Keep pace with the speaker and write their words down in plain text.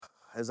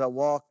as I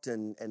walked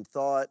and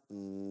thought,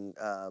 and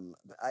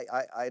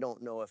I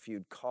don't know if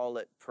you'd call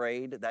it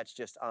prayed. That's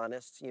just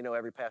honest. You know,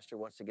 every pastor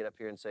wants to get up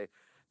here and say,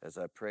 as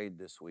I prayed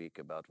this week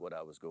about what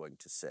I was going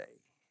to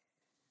say.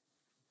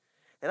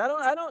 And I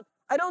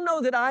don't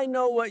know that I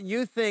know what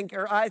you think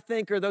or I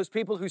think or those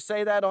people who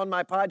say that on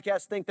my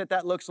podcast think that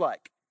that looks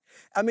like.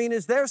 I mean,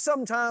 is there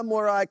some time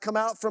where I come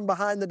out from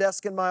behind the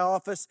desk in my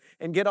office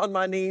and get on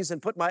my knees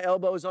and put my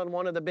elbows on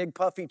one of the big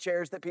puffy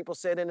chairs that people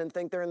sit in and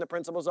think they're in the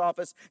principal's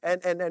office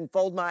and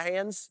fold my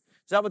hands?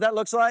 Is that what that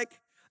looks like?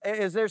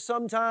 Is there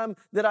some time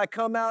that I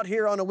come out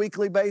here on a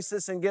weekly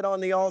basis and get on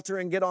the altar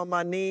and get on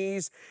my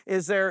knees?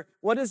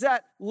 What does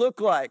that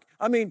look like?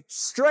 I mean,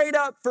 straight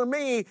up for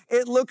me,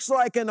 it looks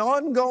like an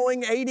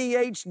ongoing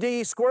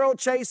ADHD, squirrel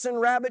chasing,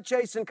 rabbit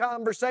chasing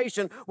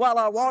conversation while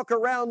I walk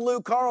around Lou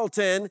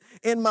Carlton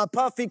in my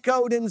puffy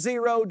coat in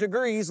 0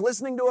 degrees,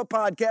 listening to a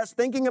podcast,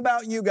 thinking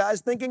about you guys,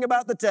 thinking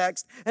about the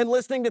text, and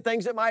listening to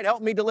things that might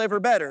help me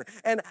deliver better.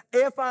 And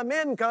if I'm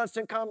in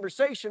constant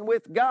conversation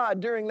with God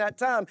during that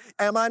time,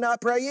 am I not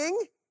praying?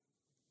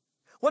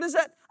 What is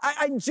that?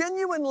 I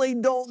genuinely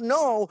don't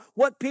know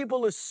what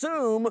people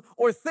assume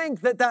or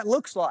think that that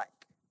looks like.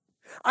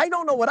 I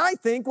don't know what I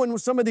think when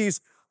some of these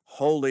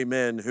holy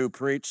men who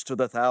preach to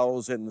the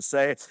thousands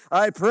say,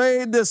 I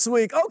prayed this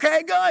week.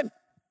 Okay, good.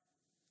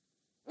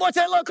 What's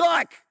it look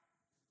like?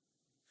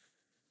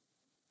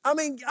 I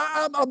mean,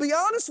 I'll be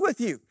honest with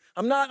you.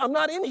 I'm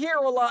not in here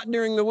a lot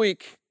during the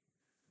week.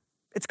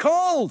 It's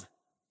cold.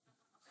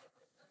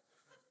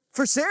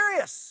 For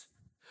serious.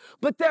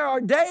 But there are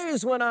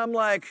days when I'm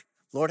like,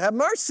 Lord have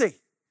mercy.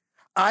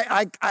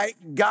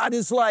 God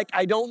is like,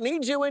 I don't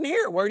need you in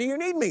here. Where do you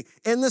need me?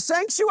 In the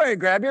sanctuary.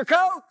 Grab your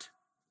coat.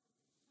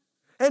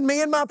 And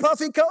me and my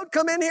puffy coat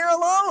come in here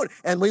alone.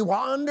 And we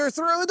wander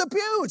through the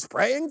pews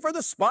praying for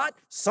the spot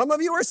some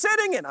of you are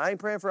sitting in. I ain't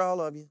praying for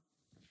all of you.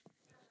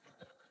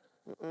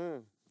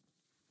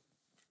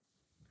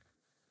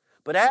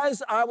 But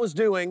as I was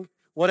doing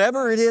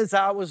whatever it is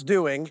I was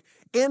doing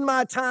in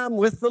my time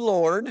with the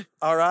Lord,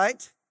 all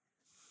right,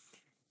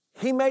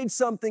 He made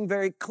something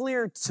very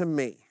clear to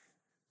me.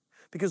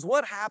 Because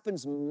what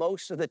happens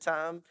most of the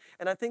time,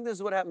 and I think this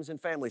is what happens in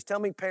families. Tell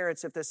me,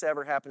 parents, if this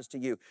ever happens to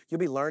you.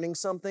 You'll be learning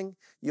something.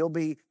 You'll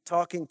be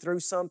talking through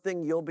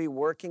something. You'll be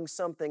working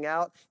something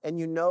out. And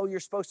you know you're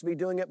supposed to be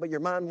doing it, but your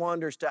mind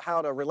wanders to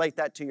how to relate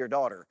that to your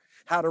daughter,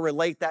 how to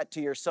relate that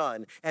to your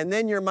son. And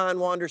then your mind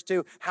wanders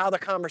to how the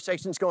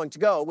conversation's going to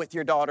go with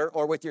your daughter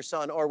or with your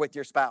son or with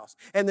your spouse.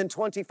 And then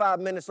 25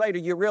 minutes later,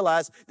 you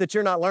realize that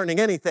you're not learning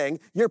anything.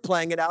 You're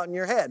playing it out in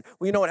your head.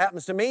 Well, you know what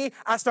happens to me?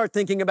 I start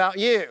thinking about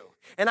you.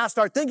 And I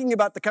start thinking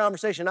about the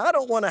conversation I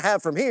don't want to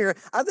have from here.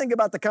 I think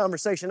about the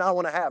conversation I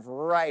want to have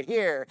right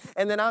here.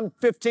 And then I'm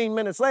 15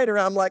 minutes later,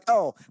 I'm like,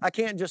 oh, I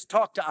can't just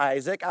talk to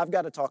Isaac. I've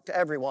got to talk to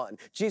everyone.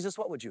 Jesus,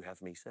 what would you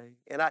have me say?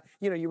 And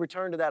you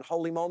return to that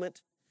holy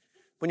moment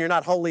when you're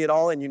not holy at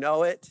all and you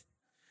know it.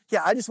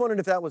 Yeah, I just wondered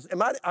if that was,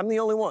 I'm the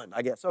only one,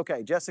 I guess.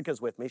 Okay,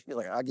 Jessica's with me. She's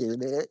like, I get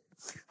it.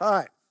 All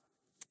right.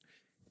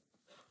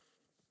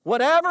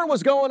 Whatever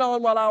was going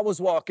on while I was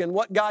walking,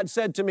 what God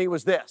said to me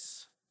was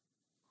this.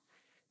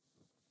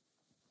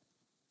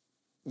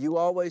 You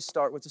always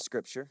start with the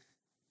scripture,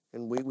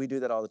 and we do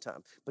that all the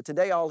time. But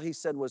today, all He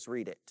said was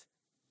read it.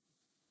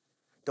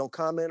 Don't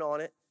comment on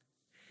it.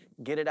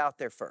 Get it out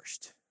there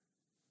first.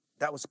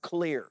 That was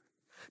clear.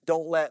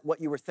 Don't let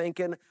what you were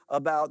thinking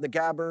about the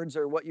Gabbards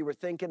or what you were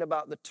thinking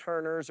about the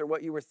Turners or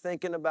what you were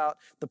thinking about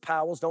the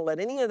Powells, don't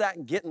let any of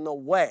that get in the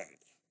way.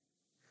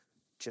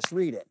 Just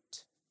read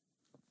it.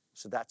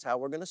 So that's how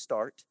we're going to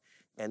start,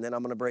 and then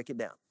I'm going to break it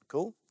down.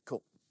 Cool?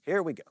 Cool.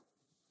 Here we go.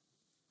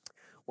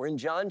 We're in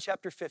John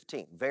chapter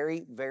 15,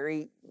 very,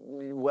 very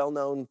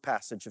well-known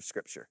passage of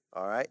Scripture,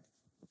 all right?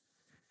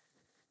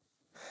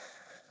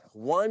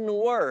 One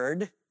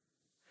word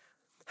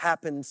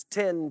happens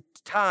 10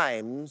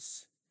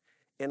 times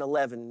in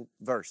 11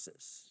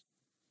 verses.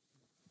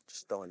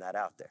 Just throwing that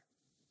out there.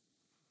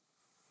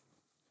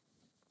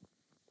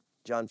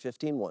 John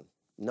 15:1.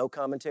 No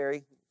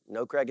commentary,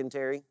 no Craig and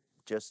Terry,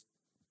 just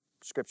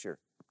Scripture,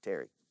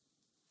 Terry.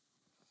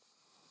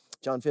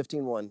 John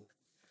 15:1.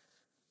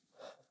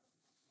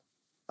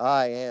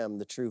 I am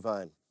the true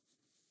vine,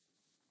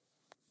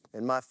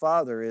 and my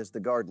Father is the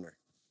gardener.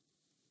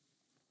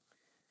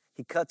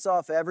 He cuts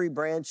off every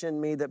branch in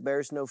me that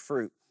bears no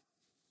fruit,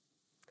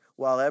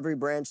 while every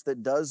branch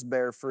that does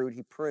bear fruit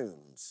He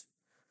prunes,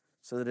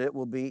 so that it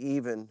will be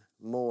even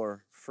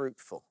more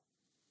fruitful.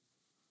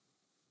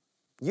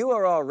 You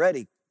are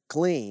already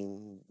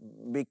clean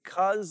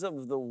because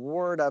of the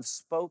word I've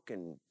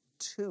spoken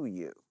to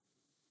you.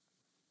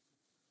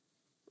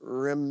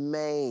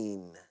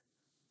 Remain,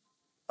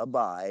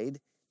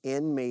 abide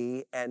in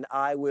me, and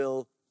I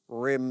will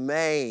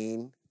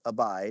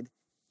abide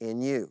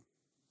in you.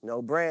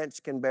 No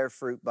branch can bear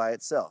fruit by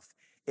itself.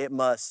 It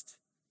must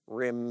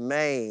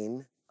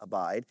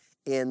abide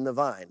in the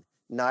vine.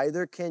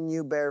 Neither can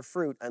you bear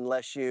fruit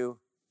unless you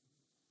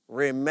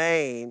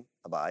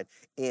abide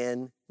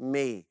in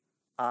me.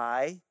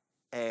 I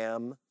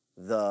am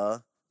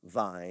the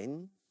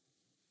vine.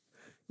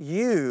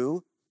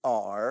 you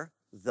are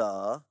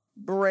the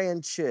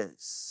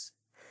branches.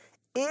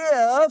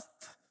 If,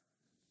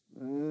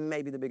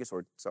 maybe the biggest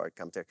word, sorry,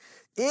 commentary.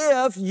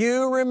 If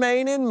you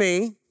remain in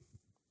me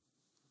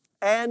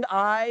and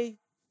I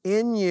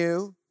in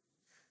you,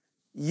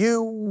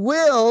 you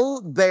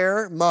will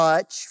bear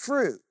much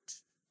fruit.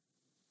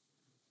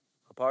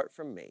 Apart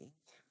from me,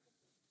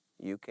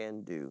 you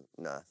can do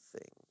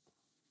nothing.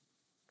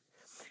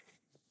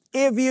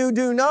 If you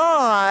do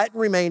not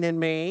remain in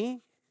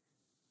me,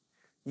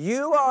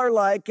 you are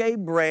like a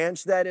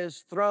branch that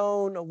is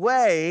thrown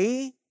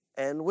away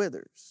and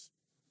withers.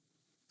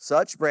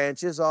 Such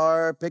branches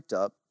are picked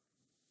up,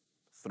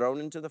 thrown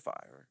into the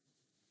fire,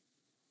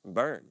 and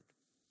burned.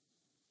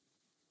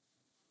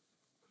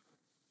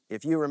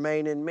 If you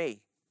remain in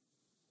me,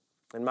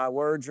 and my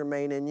words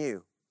remain in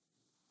you,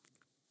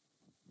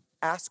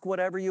 ask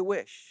whatever you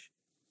wish,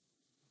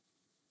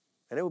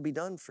 and it will be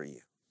done for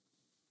you.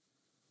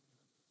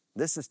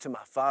 This is to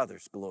my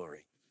Father's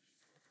glory,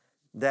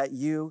 that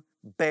you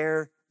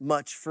bear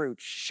much fruit,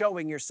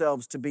 showing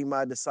yourselves to be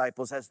my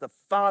disciples. As the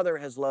Father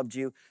has loved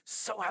you,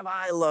 so have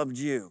I loved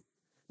you.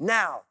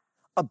 Now,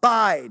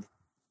 abide,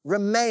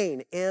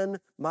 remain in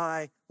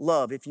my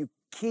love. If you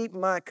keep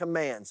my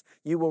commands,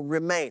 you will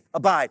remain,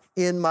 abide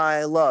in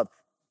my love,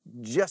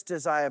 just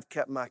as I have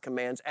kept my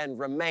commands and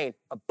remain,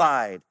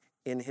 abide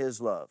in his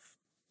love.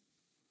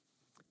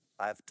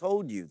 I have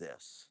told you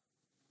this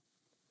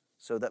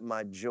so that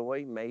my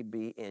joy may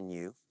be in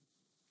you.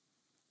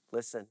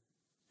 Listen,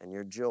 and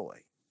your joy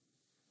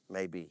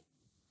may be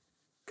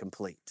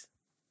complete.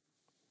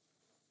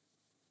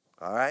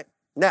 All right?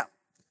 Now,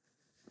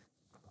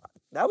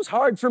 that was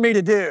hard for me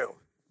to do.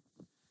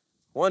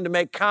 Wanted to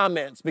make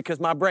comments because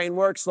my brain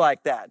works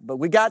like that. But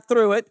we got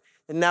through it,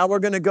 and now we're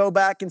going to go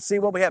back and see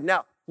what we have.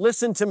 Now,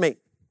 listen to me.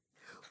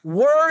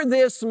 Were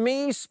this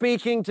me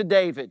speaking to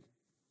David?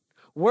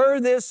 Were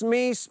this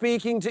me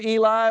speaking to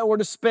Eli or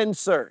to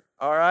Spencer?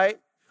 All right?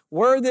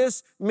 Were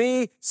this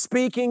me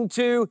speaking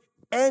to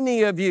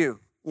any of you?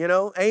 You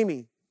know,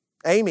 Amy,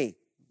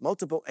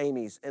 multiple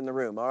Amy's in the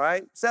room, all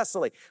right?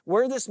 Cecily,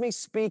 were this me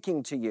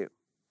speaking to you?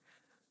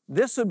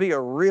 This would be a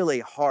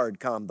really hard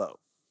combo,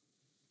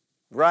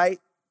 right?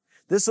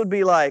 This would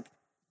be like,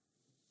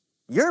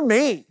 you're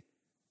me.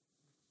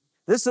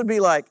 This would be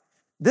like,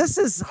 this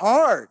is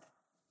hard.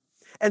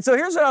 And so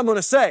here's what I'm going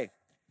to say.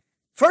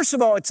 First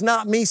of all, it's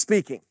not me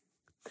speaking.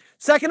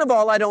 Second of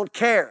all, I don't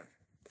care.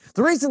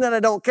 The reason that I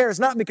don't care is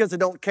not because I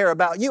don't care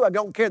about you. I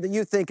don't care that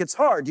you think it's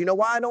hard. You know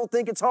why I don't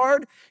think it's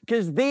hard?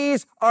 Because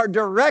these are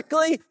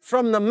directly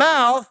from the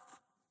mouth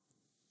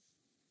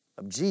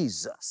of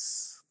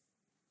Jesus.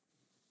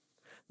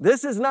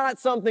 This is not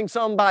something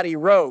somebody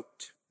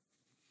wrote.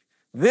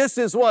 This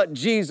is what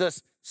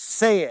Jesus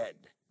said.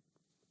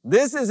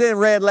 This is in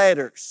red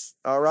letters,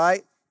 all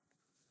right?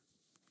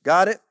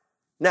 Got it?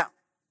 Now,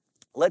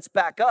 let's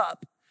back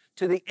up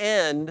to the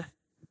end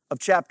of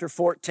chapter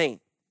 14.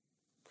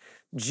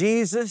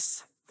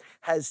 Jesus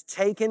has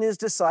taken his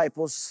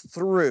disciples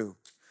through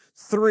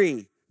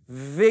 3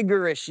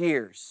 vigorous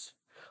years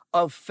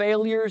of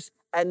failures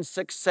and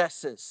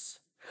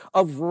successes,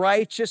 of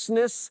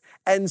righteousness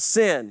and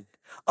sin,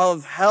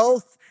 of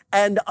health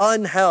and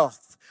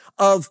unhealth,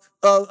 of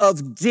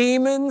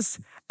demons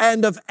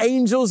and of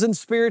angels and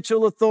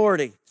spiritual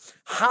authority,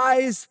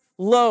 highs,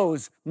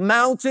 lows,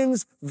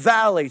 mountains,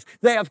 valleys.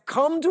 They have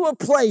come to a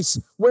place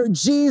where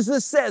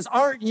Jesus says,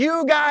 aren't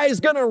you guys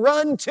going to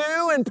run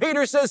too? And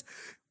Peter says,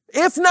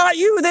 if not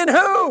you, then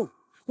who?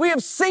 We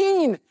have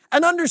seen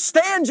and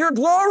understand your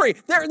glory.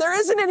 There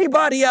isn't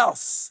anybody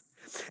else.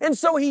 And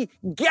so he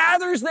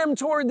gathers them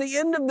toward the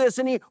end of this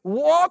and he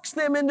walks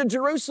them into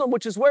Jerusalem,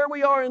 which is where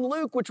we are in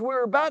Luke, which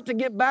we're about to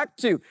get back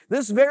to.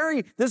 This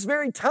very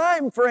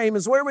time frame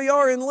is where we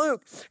are in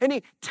Luke. And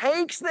he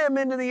takes them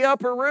into the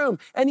upper room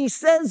and he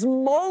says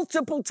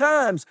multiple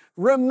times,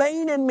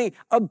 remain in me,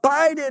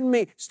 abide in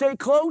me, stay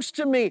close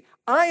to me.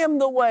 I am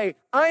the way,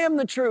 I am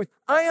the truth,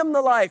 I am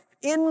the life.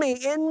 In me,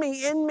 in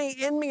me, in me,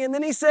 in me. And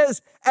then he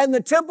says, and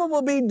the temple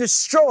will be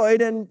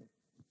destroyed and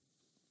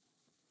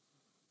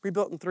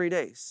rebuilt in 3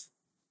 days.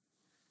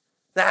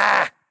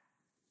 I'm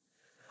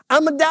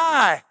going to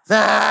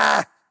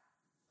die.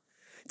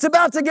 It's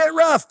about to get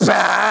rough.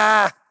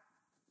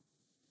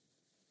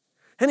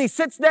 And he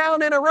sits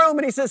down in a room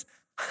and he says,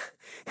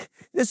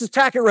 this is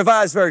Tackett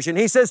Revised Version.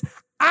 He says,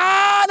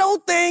 I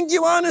don't think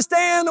you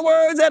understand the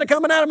words that are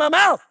coming out of my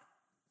mouth.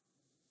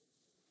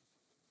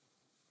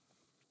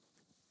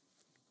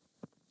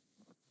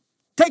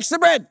 Takes the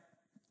bread,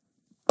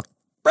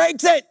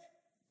 breaks it.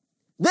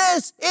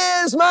 This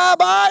is my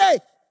body.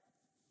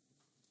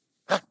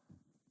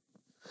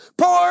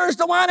 Pours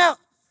the wine out.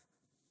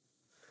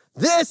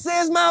 This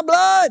is my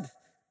blood.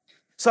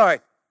 Sorry,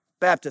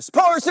 Baptist.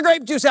 Pours the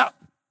grape juice out.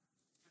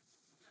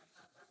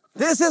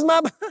 This is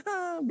my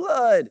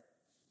blood.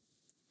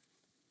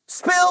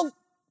 Spilled.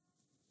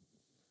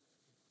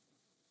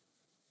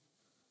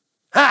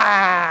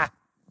 At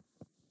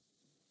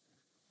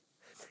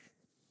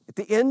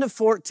the end of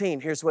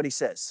 14, here's what he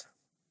says.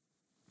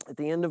 At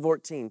the end of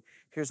 14,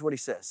 here's what he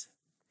says.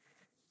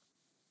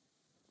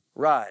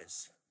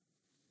 rise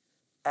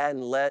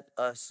and let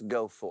us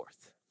go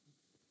forth.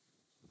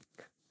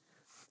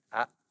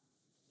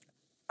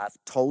 I've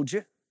told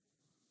you.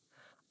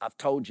 I've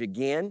told you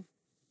again.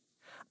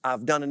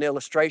 I've done an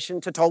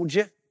illustration to told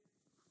you.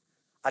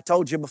 I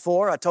told you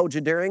before, I told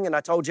you during, and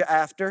I told you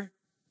after.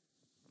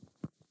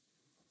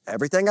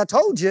 Everything I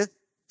told you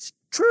is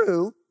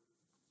true.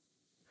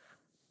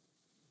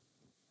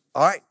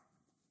 All right,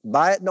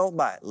 buy it, don't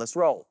buy it. Let's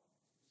roll.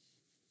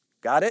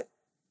 Got it?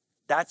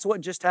 That's what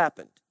just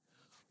happened.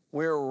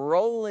 We're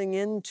rolling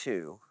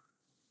into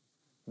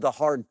the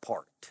hard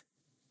part.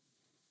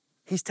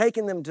 He's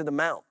taking them to the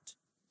mount.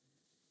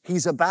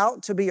 He's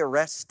about to be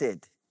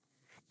arrested.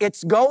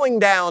 It's going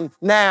down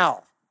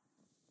now.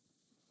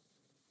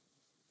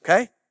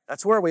 Okay?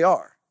 That's where we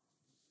are.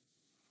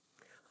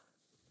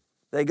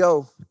 They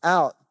go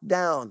out,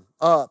 down,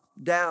 up,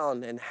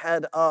 down, and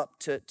head up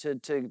to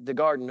the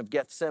Garden of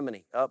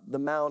Gethsemane, up the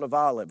Mount of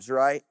Olives,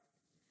 right?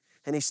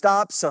 And he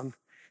stops them.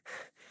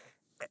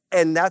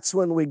 And that's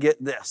when we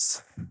get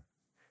this.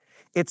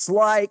 It's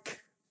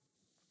like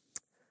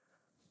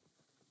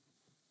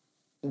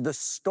the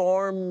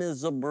storm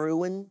is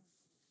a-brewing.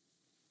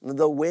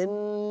 The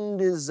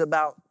wind is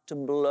about to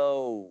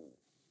blow.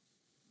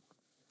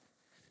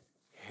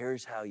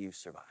 Here's how you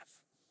survive.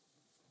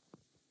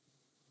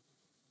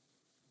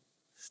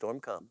 Storm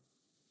come,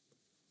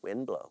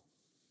 wind blow.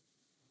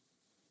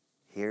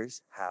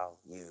 Here's how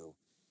you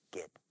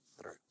get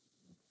through.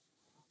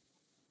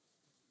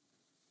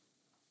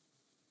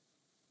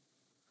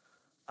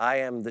 I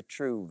am the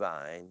true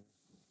vine.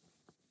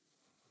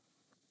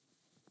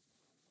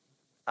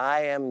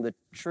 I am the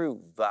true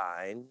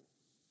vine.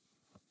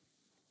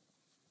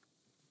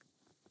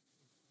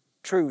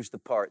 True's the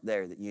part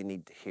there that you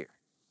need to hear.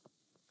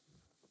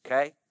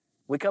 Okay?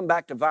 We come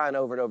back to vine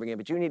over and over again,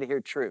 but you need to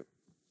hear true.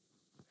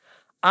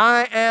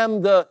 I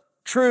am the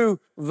true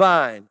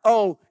vine.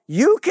 Oh,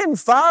 you can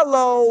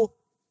follow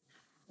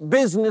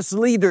business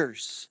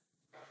leaders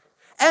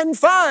and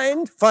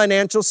find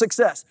financial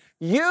success.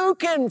 You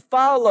can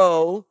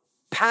follow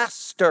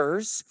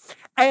pastors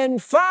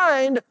and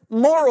find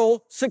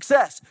moral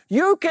success.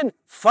 You can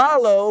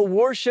follow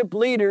worship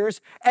leaders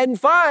and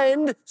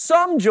find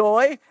some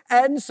joy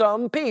and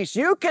some peace.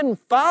 You can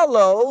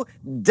follow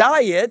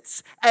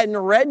diets and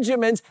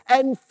regimens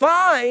and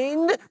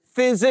find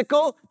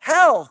physical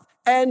health.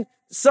 And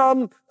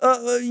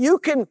you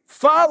can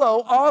follow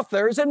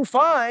authors and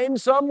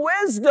find some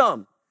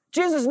wisdom.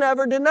 Jesus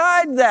never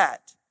denied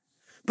that.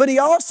 But he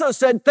also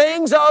said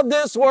things of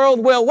this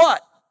world will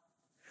what?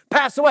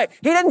 Pass away.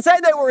 He didn't say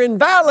they were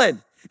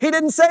invalid. He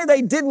didn't say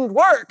they didn't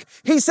work.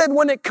 He said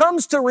when it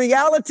comes to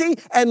reality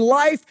and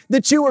life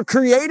that you were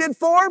created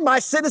for, my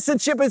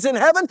citizenship is in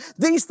heaven,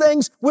 these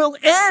things will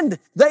end.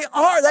 They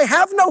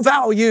have no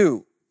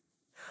value.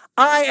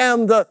 I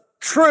am the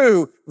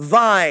true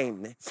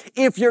vine.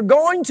 If you're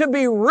going to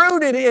be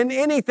rooted in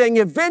anything,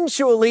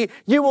 eventually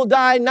you will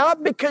die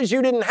not because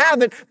you didn't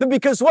have it, but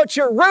because what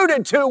you're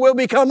rooted to will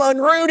become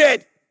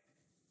unrooted.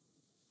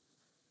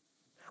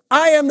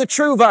 I am the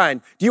true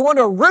vine. Do you want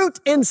to root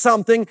in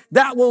something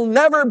that will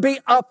never be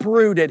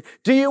uprooted?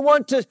 Do you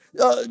want to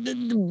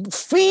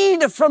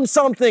feed from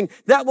something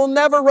that will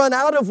never run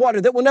out of water,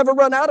 that will never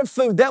run out of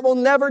food, that will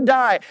never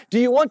die? Do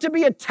you want to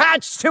be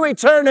attached to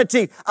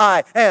eternity?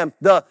 I am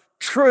the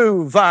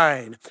true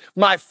vine.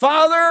 My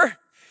Father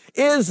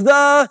is and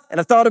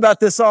I thought about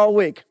this all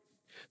week.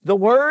 The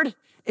word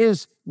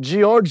is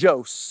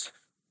Georgios,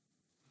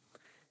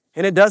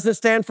 and it doesn't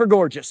stand for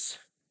gorgeous.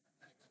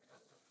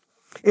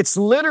 It's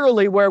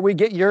literally where we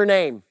get your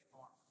name.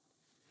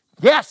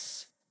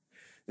 Yes,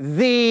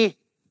 the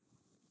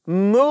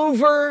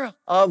mover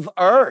of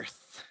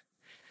earth,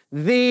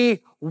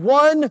 the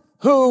one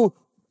who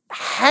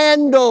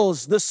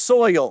handles the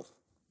soil,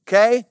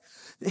 okay?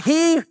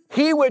 He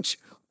which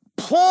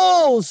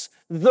pulls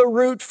the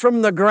root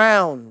from the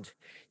ground.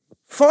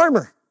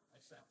 Farmer.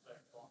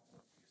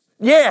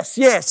 Yes.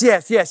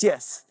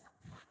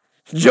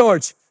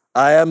 George,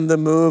 I am the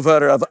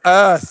mover of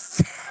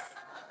earth.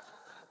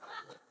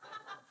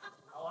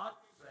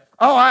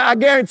 Oh, I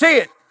guarantee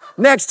it.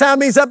 Next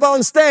time he's up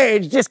on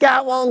stage, just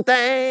got one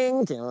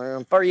thing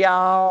for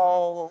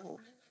y'all.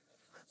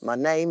 My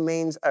name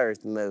means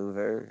earth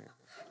mover.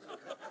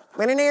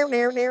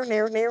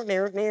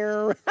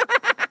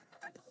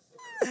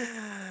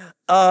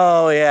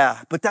 Oh,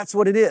 yeah. But that's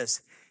what it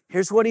is.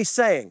 Here's what he's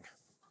saying.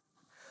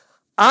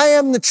 I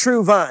am the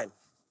true vine.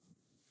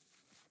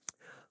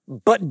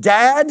 But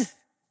Dad,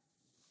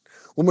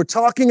 when we're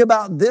talking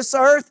about this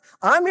earth,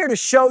 I'm here to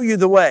show you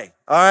the way,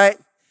 all right?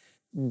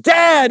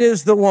 Dad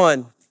is the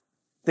one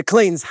that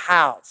cleans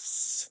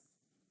house.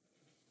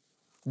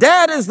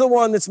 Dad is the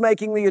one that's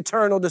making the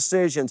eternal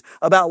decisions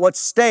about what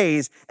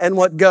stays and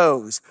what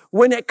goes.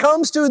 When it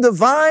comes to the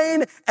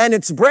vine and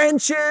its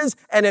branches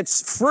and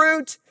its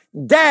fruit,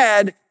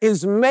 Dad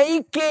is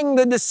making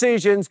the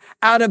decisions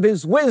out of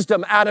his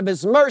wisdom, out of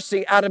his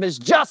mercy, out of his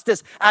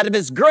justice, out of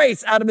his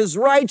grace, out of his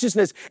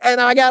righteousness. And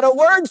I got a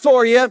word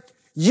for you.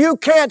 You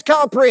can't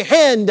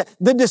comprehend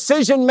the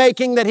decision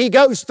making that he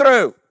goes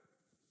through.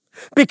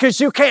 because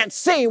you can't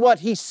see what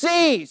he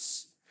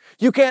sees.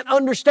 You can't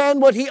understand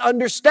what he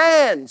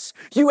understands.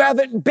 You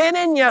haven't been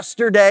in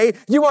yesterday,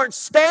 you aren't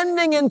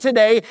standing in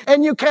today,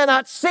 and you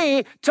cannot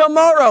see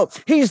tomorrow.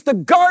 He's the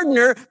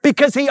gardener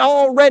because he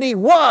already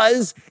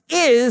was,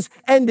 is,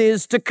 and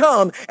is to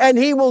come. And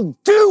he will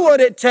do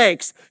what it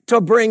takes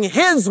to bring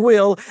his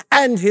will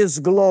and his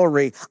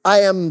glory.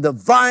 I am the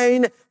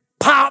vine,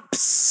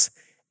 Pops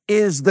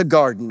is the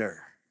gardener.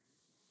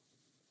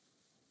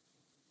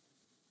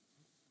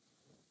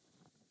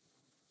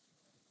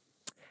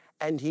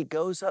 And he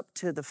goes up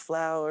to the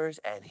flowers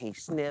and he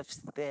sniffs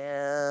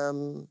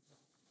them.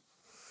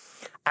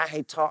 And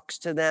he talks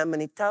to them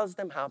and he tells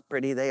them how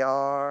pretty they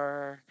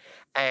are.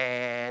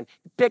 And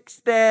he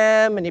picks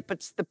them and he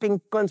puts the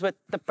pink ones with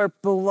the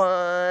purple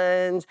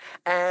ones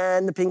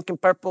and the pink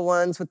and purple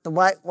ones with the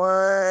white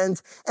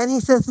ones. And he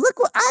says, look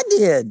what I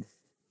did.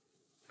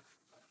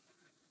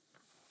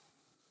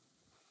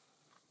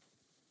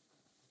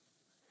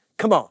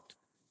 Come on.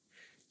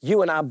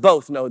 You and I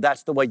both know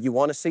that's the way you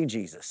want to see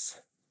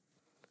Jesus.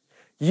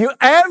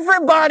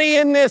 Everybody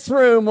in this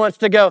room wants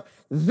to go,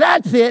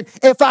 that's it.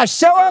 If I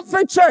show up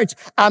for church,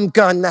 I'm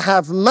going to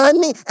have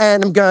money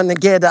and I'm going to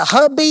get a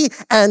hubby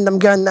and I'm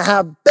going to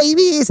have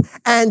babies.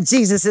 And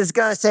Jesus is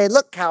going to say,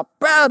 look how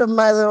proud of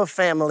my little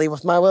family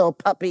with my little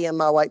puppy and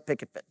my white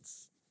picket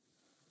fence.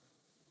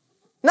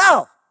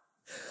 No,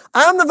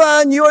 I'm the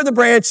vine, you are the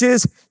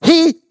branches.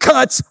 He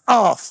cuts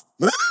off.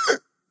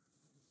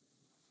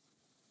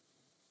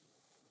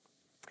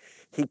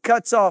 He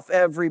cuts off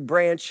every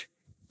branch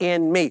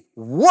in me.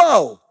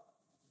 Whoa!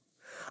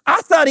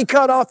 I thought he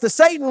cut off the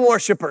Satan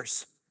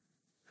worshipers.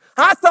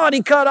 I thought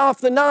he cut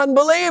off the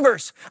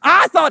non-believers.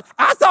 I thought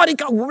he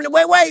cut,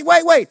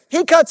 wait.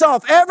 He cuts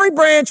off every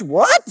branch,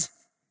 what?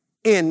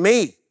 In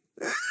me.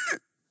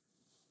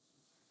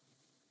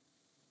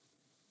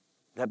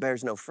 That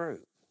bears no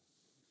fruit.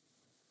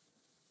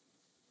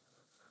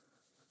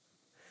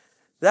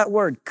 That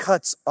word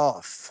cuts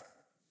off.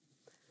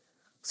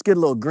 Let's get a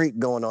little Greek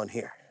going on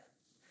here.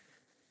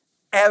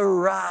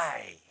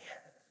 Erai,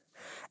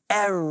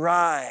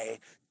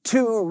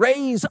 to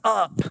raise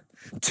up,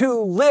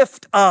 to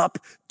lift up,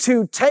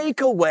 to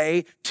take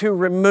away, to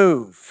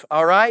remove,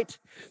 all right?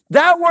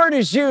 That word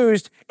is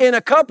used in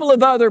a couple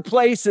of other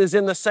places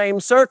in the same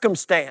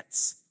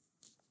circumstance.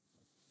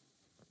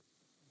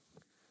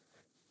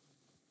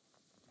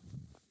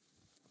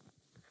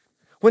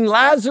 When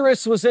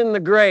Lazarus was in the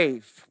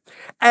grave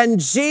and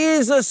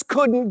Jesus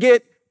couldn't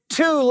get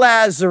to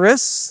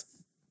Lazarus,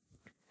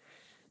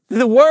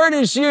 the word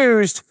is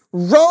used,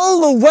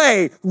 roll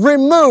away,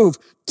 remove,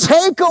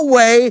 take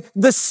away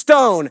the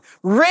stone.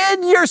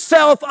 Rid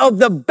yourself of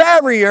the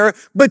barrier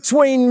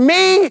between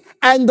me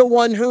and the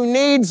one who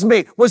needs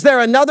me. Was there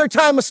another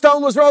time a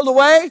stone was rolled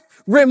away,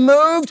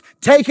 removed,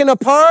 taken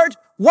apart?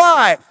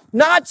 Why?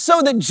 Not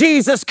so that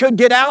Jesus could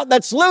get out.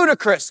 That's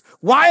ludicrous.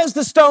 Why is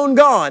the stone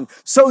gone?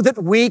 So that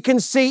we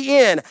can see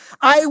in.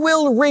 I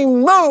will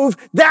remove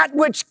that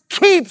which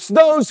keeps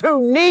those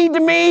who need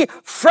me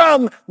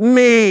from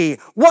me.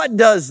 What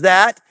does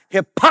that?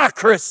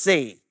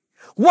 Hypocrisy.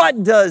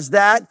 What does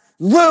that?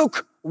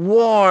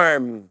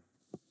 Lukewarm.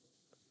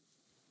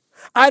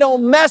 I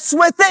don't mess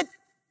with it.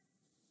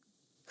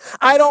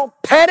 I don't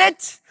pet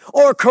it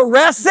or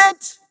caress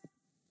it.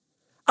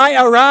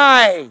 I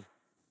arrive.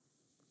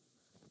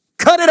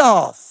 Cut it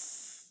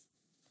off.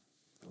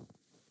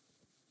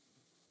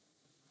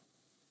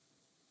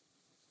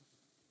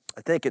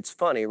 I think it's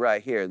funny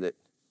right here that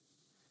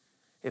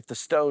if the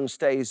stone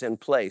stays in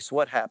place,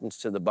 what happens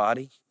to the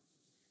body?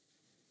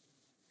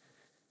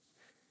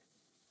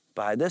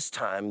 By this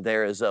time,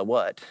 there is a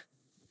what?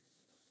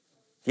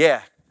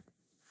 Yeah.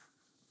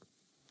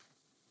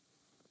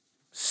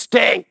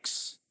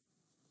 Stinks.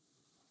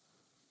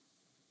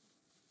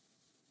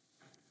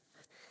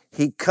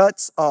 He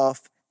cuts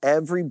off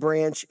every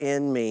branch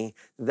in me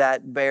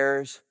that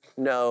bears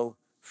no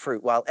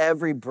fruit. While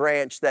every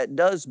branch that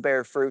does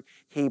bear fruit,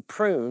 he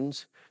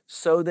prunes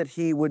so that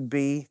he would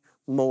be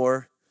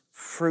more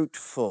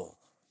fruitful.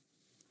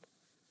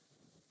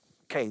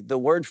 Okay, the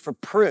word for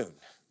prune,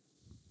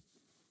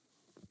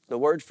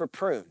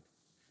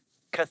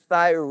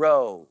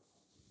 kathairo.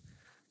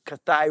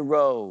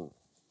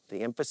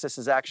 The emphasis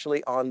is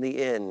actually on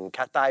the end,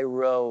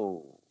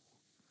 kathairo.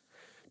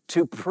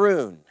 To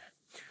prune.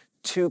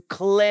 To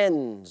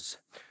cleanse,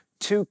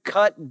 to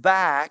cut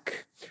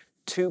back,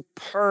 to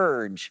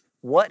purge.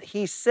 What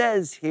he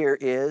says here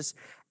is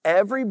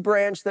every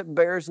branch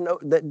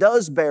that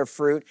does bear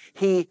fruit,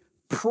 he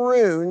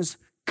prunes,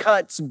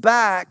 cuts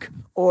back,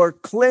 or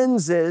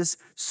cleanses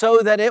so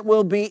that it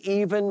will be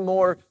even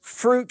more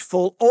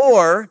fruitful.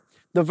 Or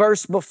the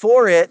verse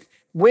before it,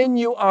 when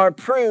you are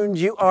pruned,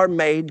 you are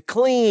made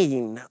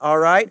clean, all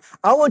right?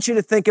 I want you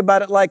to think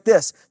about it like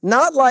this.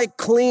 Not like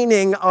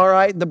cleaning, all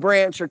right, the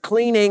branch or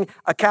cleaning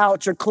a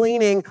couch or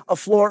cleaning a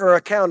floor or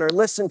a counter.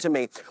 Listen to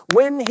me.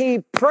 When he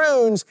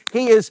prunes,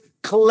 he is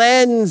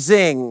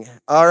cleansing,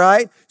 all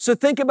right? So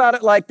think about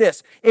it like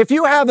this. If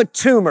you have a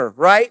tumor,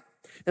 right?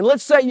 And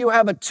let's say you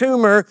have a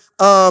tumor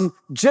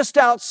just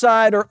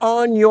outside or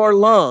on your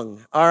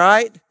lung, all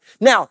right?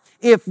 Now,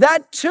 if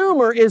that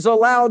tumor is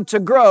allowed to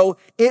grow,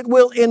 it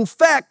will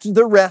infect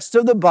the rest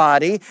of the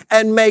body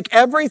and make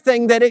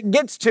everything that it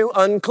gets to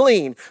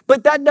unclean.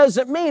 But that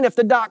doesn't mean if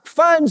the doc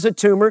finds a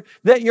tumor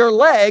that your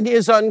leg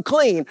is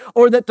unclean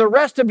or that the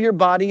rest of your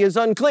body is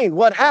unclean.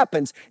 What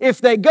happens? If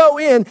they go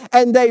in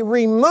and they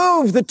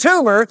remove the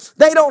tumor,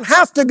 they don't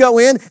have to go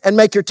in and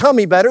make your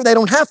tummy better. They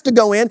don't have to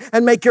go in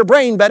and make your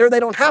brain better. They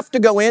don't have to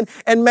go in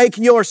and make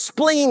your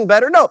spleen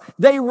better. No,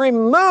 they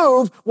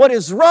remove what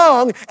is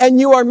wrong and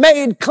you are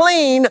made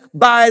clean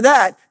by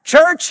that.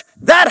 Church,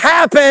 that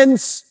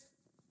happens.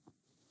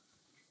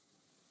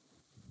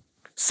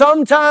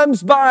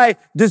 Sometimes by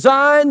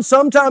design,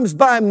 sometimes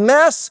by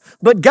mess,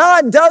 but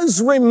God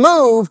does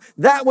remove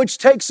that which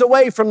takes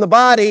away from the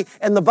body,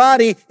 and the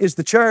body is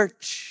the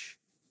church.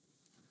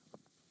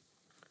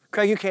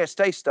 Craig, you can't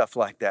say stuff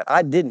like that.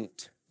 I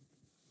didn't.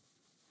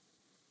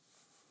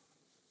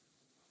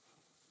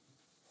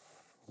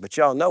 But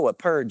y'all know what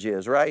purge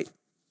is, right?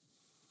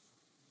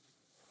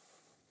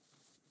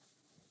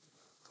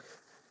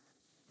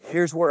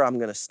 Here's where I'm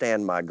going to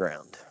stand my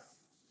ground.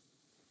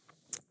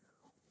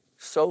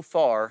 So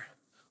far,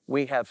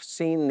 we have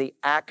seen the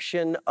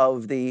action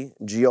of the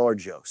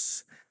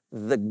Georgios,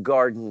 the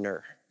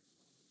gardener.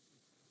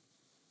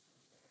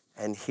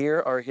 And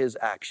here are his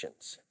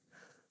actions.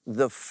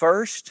 The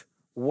first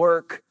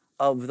work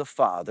of the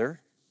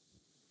Father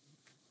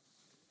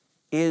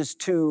is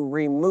to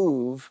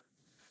remove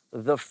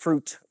the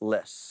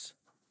fruitless.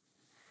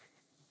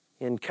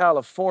 In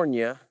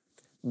California,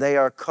 they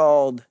are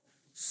called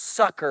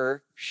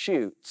sucker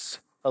shoots.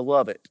 I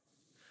love it.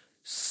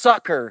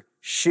 Sucker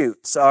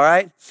shoots, all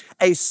right?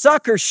 A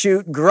sucker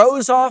shoot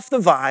grows off the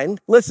vine.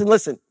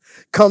 Listen.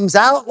 Comes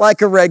out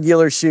like a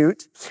regular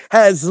shoot,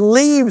 has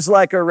leaves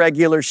like a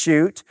regular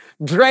shoot,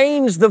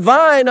 drains the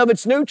vine of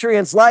its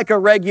nutrients like a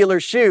regular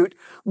shoot,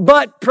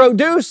 but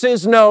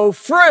produces no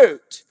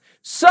fruit.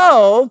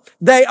 So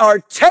they are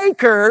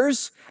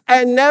takers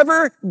and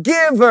never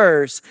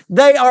givers.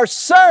 They are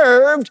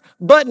served,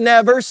 but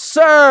never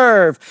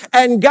serve.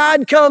 And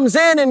God comes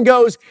in and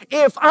goes,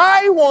 if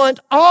I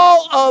want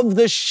all of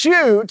the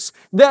shoots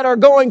that are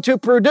going to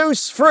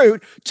produce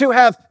fruit to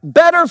have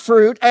better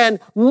fruit and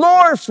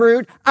more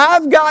fruit,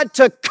 I've got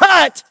to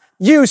cut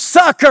you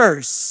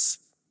suckers.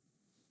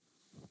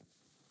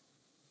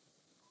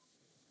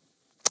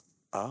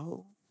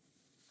 Oh.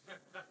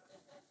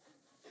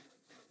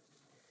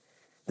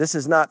 This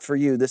is not for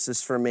you, this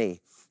is for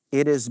me.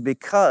 It is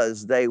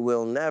because they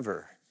will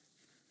never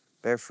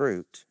bear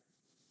fruit.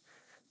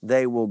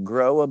 They will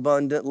grow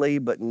abundantly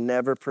but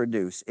never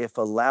produce. If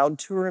allowed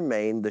to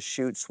remain, the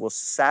shoots will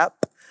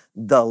sap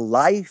the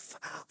life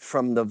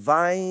from the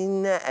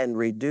vine and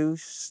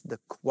reduce the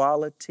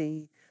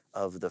quality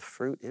of the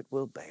fruit it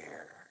will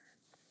bear.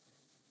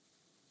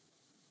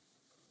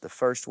 The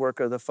first work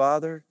of the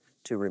Father,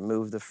 to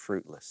remove the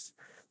fruitless.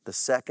 The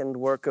second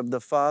work of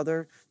the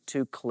Father,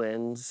 to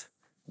cleanse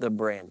the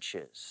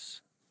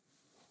branches.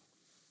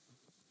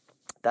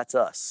 That's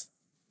us.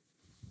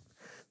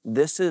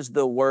 This is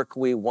the work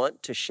we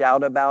want to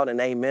shout about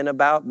and amen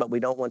about, but we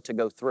don't want to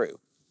go through.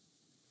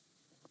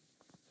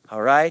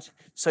 All right?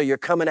 So you're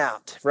coming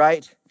out,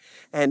 right?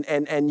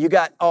 And you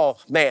got, oh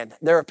man,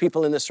 there are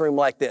people in this room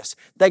like this.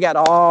 They got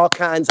all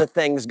kinds of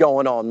things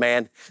going on,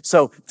 man.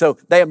 So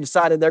they have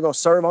decided they're going to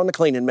serve on the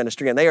cleaning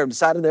ministry, and they have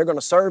decided they're going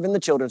to serve in the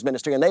children's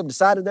ministry, and they've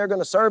decided they're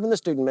going to serve in the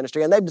student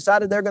ministry, and they've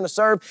decided they're going to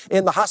serve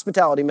in the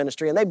hospitality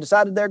ministry, and they've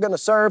decided they're going to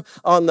serve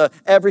on the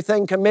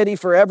everything committee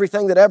for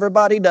everything that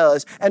everybody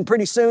does. And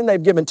pretty soon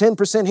they've given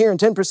 10% here and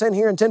 10%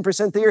 here and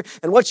 10% there,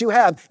 and what you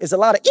have is a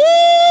lot of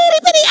itty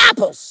bitty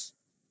apples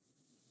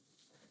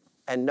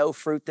and no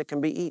fruit that can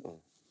be eaten.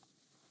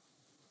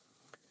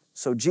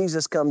 So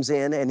Jesus comes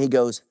in and he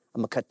goes,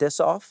 I'm going to cut this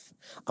off.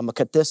 I'm going to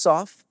cut this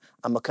off.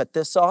 I'm going to cut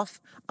this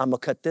off. I'm going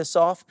to cut this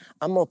off.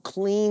 I'm going to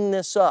clean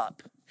this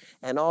up.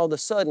 And all of a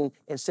sudden,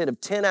 instead of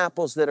 10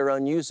 apples that are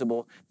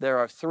unusable, there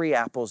are 3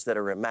 apples that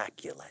are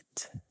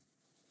immaculate.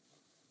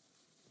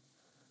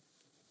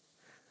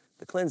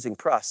 The cleansing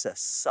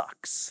process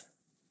sucks.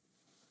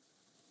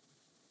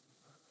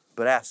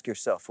 But ask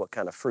yourself what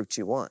kind of fruit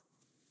you want.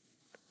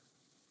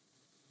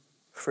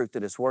 Fruit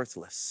that is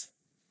worthless.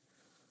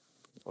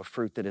 Or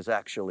fruit that is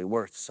actually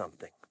worth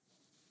something.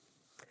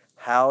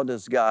 How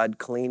does God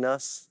clean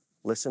us?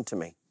 Listen to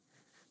me.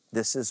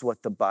 This is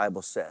what the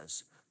Bible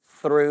says.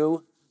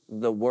 Through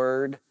the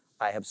word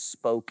I have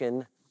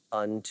spoken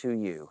unto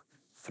you.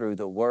 Through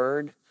the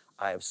word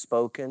I have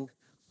spoken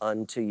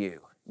unto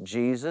you.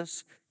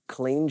 Jesus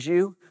cleans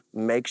you,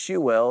 makes you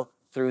well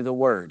through the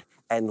word.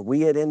 And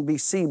we at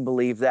NBC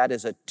believe that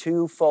is a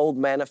twofold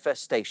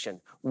manifestation.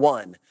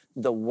 One,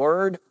 the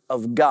word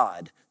of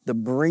God, the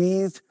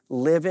breathed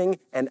living,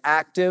 and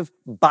active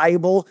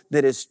Bible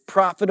that is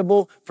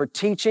profitable for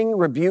teaching,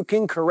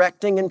 rebuking,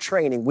 correcting, and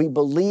training. We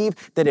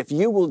believe that if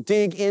you will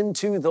dig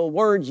into the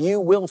Word, you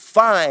will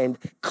find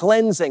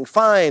cleansing,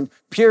 find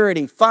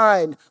purity,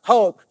 find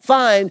hope,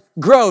 find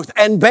growth,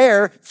 and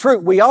bear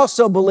fruit. We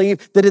also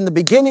believe that in the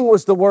beginning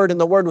was the Word, and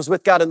the Word was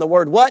with God, and the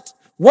Word what?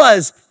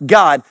 Was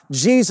God.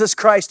 Jesus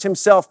Christ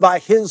himself, by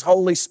his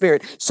Holy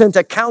Spirit, sent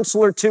a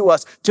counselor to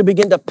us to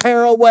begin to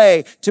pare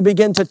away, to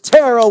begin to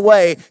tear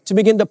away, to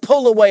begin to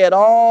pull away at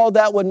all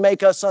that would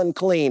make us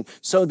unclean,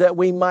 so that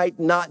we might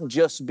not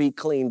just be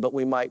clean, but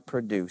we might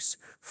produce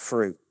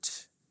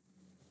fruit.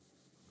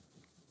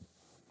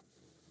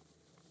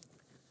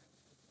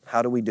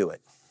 How do we do it?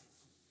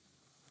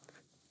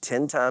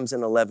 10 times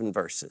in 11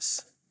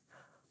 verses.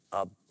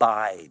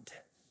 Abide.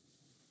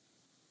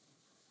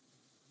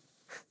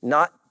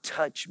 Not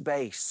touch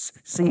base.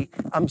 See,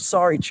 I'm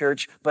sorry,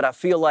 church, but I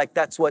feel like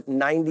that's what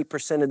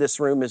 90% of this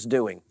room is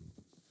doing.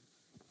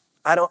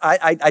 I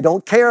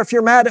don't care if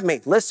you're mad at me.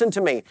 Listen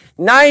to me.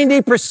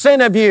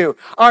 90% of you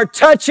are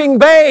touching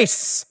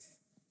base.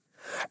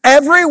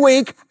 Every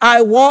week,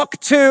 I walk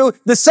to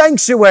the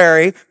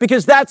sanctuary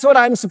because that's what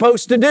I'm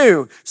supposed to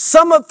do.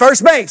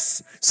 First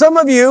base. Some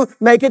of you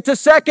make it to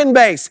second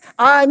base.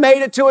 I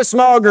made it to a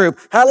small group.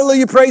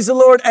 Hallelujah, praise the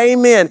Lord,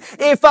 amen.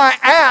 If I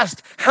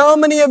asked how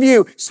many of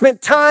you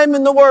spent time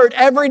in the Word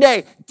every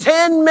day,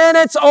 10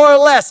 minutes or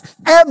less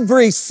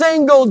every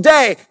single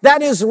day,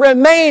 that is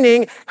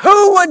remaining,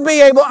 who would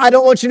be able, I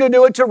don't want you to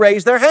do it, to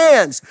raise their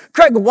hands.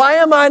 Craig, why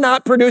am I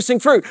not producing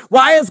fruit?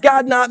 Why is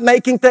God not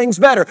making things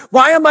better?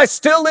 Why am I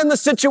still in the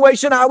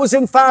situation I was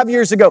in 5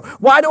 years ago?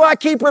 Why do I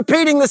keep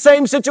repeating the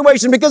same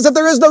situation? Because if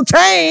there is no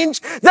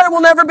change, there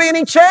will never be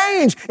any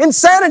change.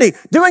 Insanity.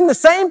 Doing the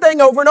same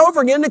thing over and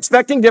over again,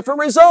 expecting different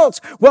results.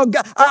 Well,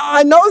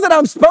 I know that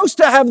I'm supposed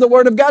to have the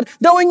Word of God.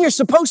 Knowing you're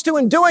supposed to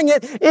and doing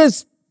it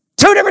is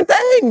two different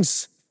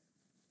things.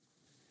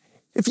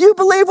 If you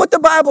believe what the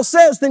Bible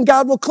says, then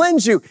God will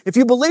cleanse you. If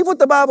you believe what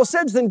the Bible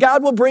says, then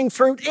God will bring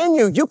fruit in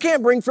you. You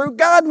can't bring fruit,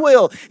 God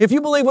will. If you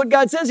believe what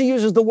God says, He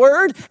uses the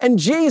Word and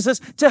Jesus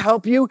to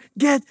help you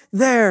get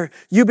there.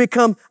 You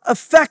become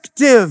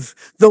effective.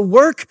 The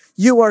work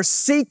you are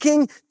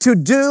seeking to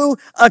do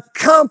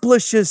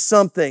accomplishes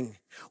something.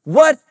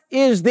 What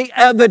is the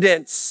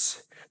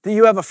evidence that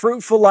you have a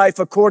fruitful life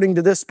according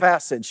to this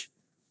passage?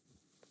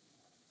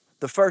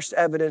 The first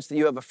evidence that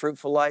you have a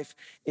fruitful life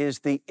is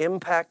the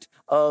impact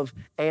of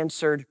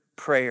answered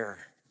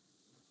prayer.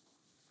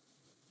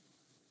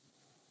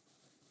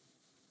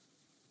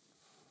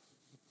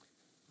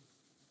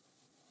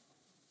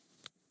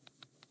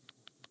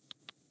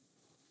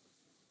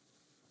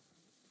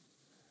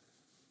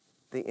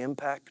 The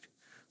impact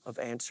of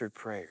answered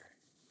prayer.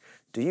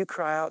 Do you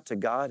cry out to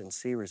God and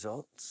see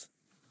results?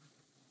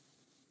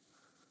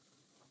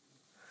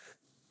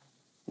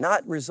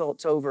 Not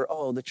results over,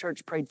 oh, the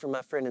church prayed for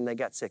my friend and they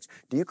got sick.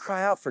 Do you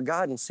cry out for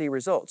God and see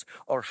results?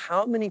 Or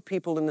how many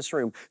people in this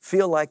room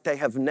feel like they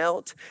have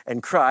knelt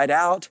and cried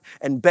out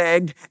and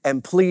begged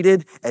and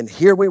pleaded, and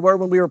here we were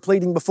when we were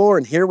pleading before,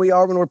 and here we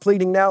are when we're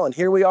pleading now, and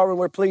here we are when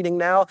we're pleading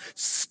now?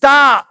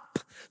 Stop!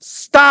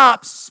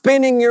 Stop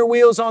spinning your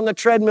wheels on the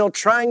treadmill,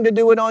 trying to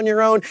do it on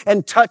your own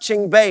and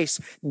touching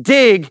base.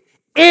 Dig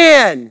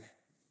in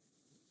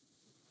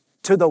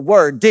to the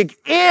Word. Dig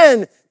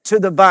in to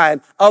the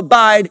vine.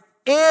 Abide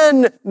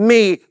in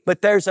me.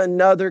 But there's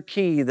another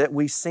key that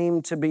we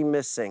seem to be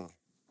missing.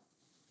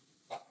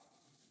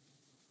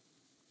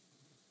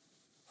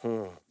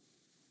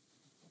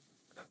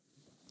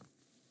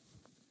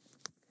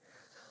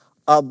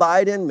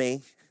 Abide in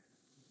me,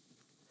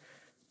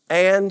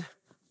 and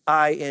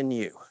I in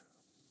you.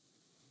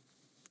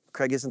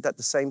 Craig, isn't that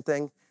the same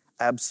thing?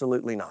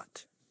 Absolutely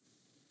not.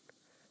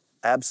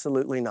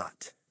 Absolutely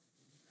not.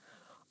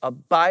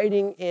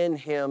 Abiding in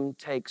Him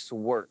takes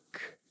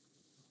work,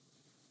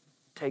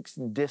 takes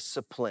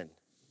discipline.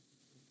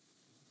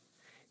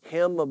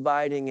 Him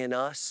abiding in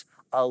us,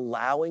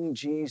 allowing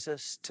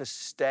Jesus to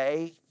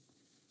stay,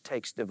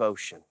 takes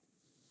devotion.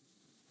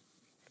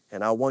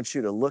 And I want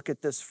you to look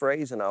at this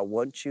phrase, and I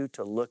want you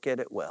to look at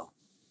it well.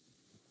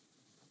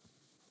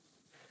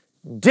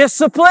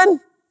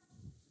 Discipline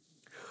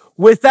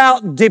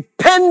without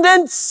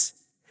dependence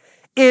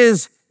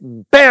is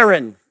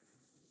barren.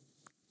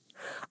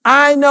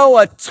 I know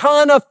a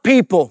ton of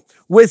people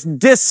with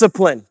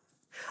discipline.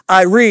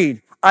 I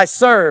read, I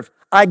serve,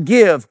 I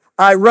give,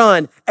 I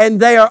run, and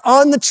they are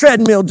on the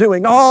treadmill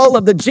doing all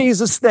of the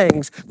Jesus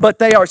things, but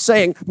they are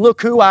saying,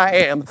 look who I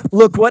am,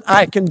 look what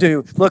I can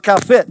do, look how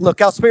fit, look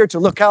how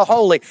spiritual, look how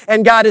holy.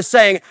 And God is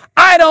saying,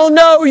 I don't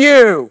know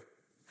you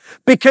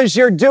because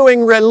you're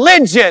doing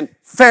religion,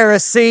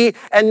 Pharisee,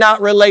 and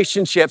not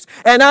relationships.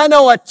 And I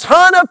know a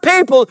ton of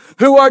people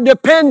who are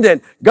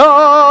dependent.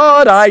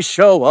 God, I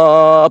show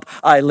up.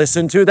 I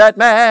listen to that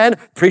man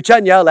preach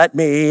and yell at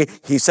me.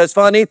 He says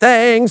funny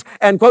things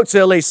and quotes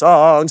silly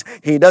songs.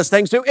 He does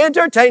things to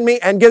entertain me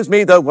and gives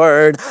me the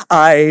word.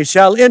 I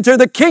shall enter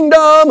the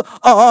kingdom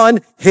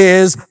on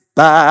his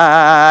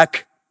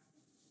back.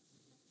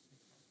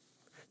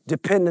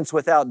 Dependence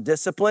without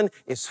discipline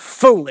is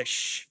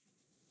foolish.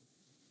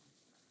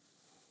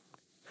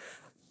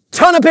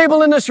 Ton of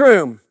people in this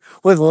room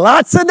with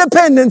lots of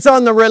dependence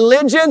on the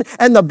religion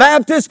and the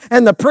Baptist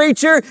and the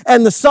preacher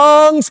and the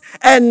songs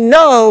and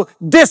no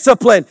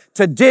discipline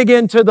to dig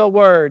into the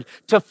Word,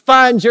 to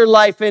find your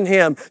life in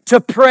Him, to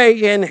pray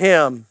in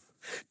Him.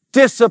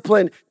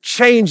 Discipline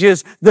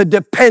changes the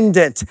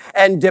dependent,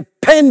 and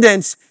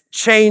dependence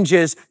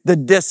changes the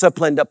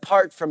disciplined.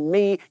 Apart from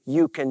me,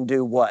 you can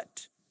do what?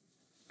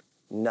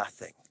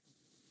 Nothing.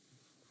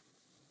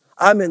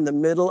 I'm in the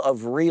middle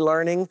of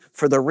relearning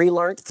for the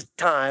relearned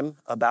time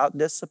about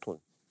discipline.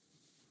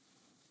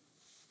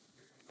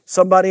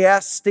 Somebody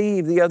asked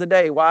Steve the other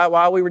day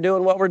why we were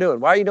doing what we're doing.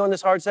 Why are you doing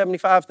this Hard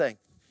 75 thing?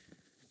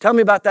 Tell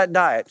me about that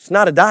diet. It's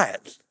not a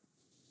diet.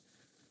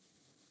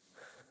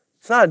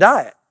 It's not a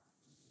diet.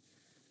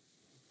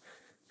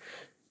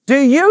 Do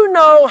you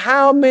know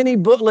how many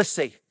books, let's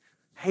see,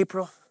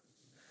 April,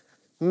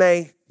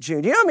 May,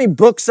 June. Do you know how many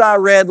books I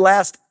read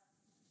last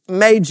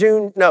May,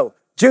 June,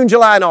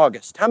 July, and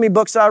August? How many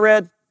books I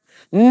read?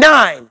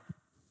 9.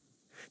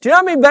 Do you know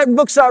how many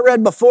books I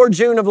read before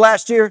June of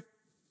last year?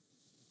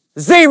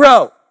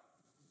 0.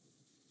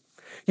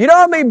 You know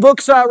how many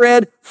books I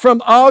read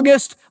from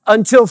August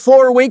until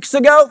 4 weeks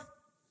ago?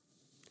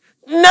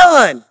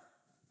 None.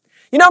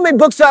 You know how many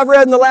books I've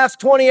read in the last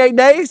 28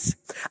 days?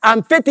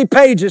 I'm 50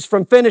 pages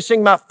from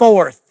finishing my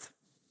 4th.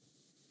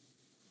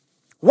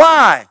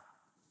 Why?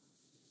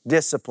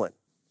 Discipline.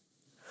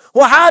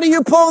 Well, how do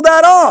you pull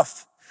that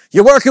off?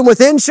 You're working with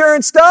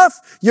insurance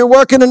stuff, you're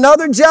working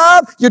another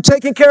job, you're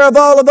taking care of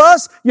all of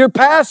us, you're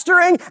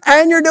pastoring,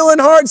 and you're doing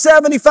Hard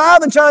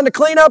 75 and trying to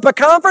clean up a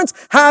conference.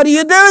 How do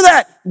you do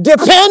that?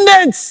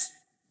 Dependence.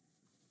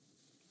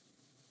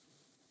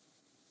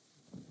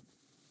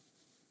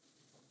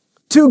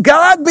 To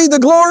God be the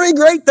glory,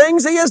 great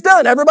things He has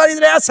done. Everybody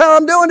that asks how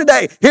I'm doing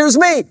today, here's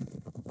me.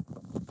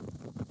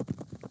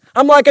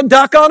 I'm like a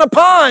duck on a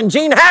pond.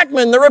 Gene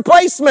Hackman, The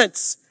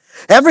Replacements.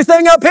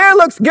 Everything up here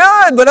looks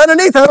good, but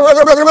underneath,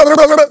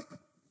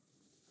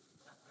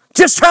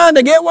 just trying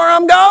to get where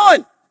I'm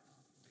going.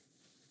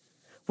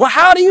 Well,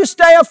 how do you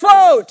stay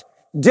afloat?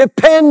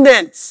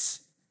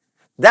 Dependence.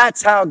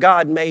 That's how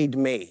God made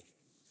me.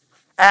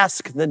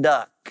 Ask the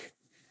duck.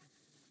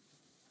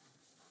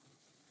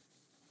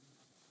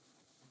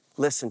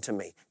 Listen to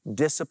me.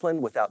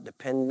 Discipline without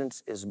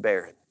dependence is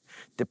barren.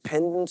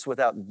 Dependence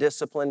without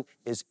discipline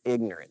is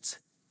ignorance.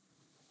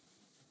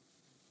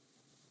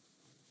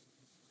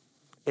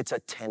 It's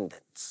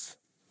attendance.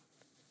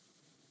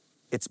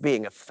 It's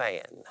being a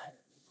fan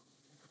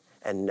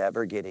and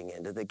never getting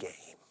into the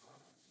game.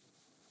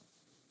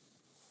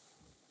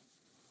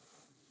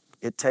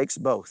 It takes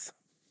both.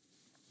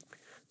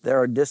 There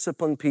are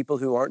disciplined people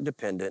who aren't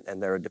dependent,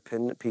 and there are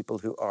dependent people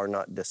who are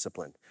not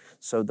disciplined.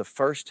 So the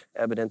first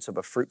evidence of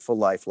a fruitful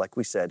life, like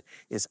we said,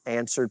 is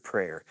answered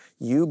prayer.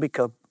 You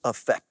become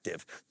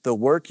effective. The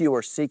work you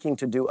are seeking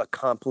to do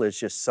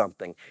accomplishes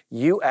something.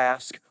 You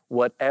ask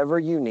whatever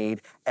you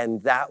need,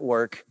 and that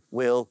work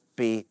will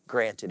be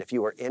granted. If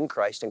you are in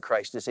Christ and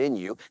Christ is in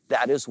you,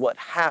 that is what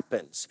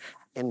happens.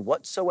 And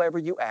whatsoever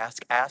you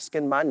ask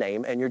in my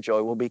name, and your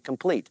joy will be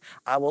complete.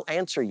 I will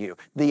answer you.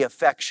 The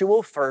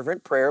effectual,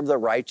 fervent prayer of the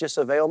righteous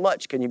avail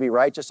much. Can you be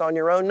righteous on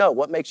your own? No.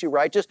 What makes you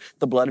righteous?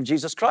 The blood of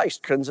Jesus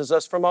Christ cleanses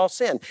us from all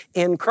sin.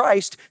 In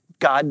Christ,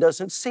 God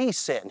doesn't see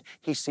sin.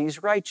 He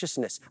sees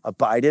righteousness.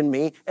 Abide in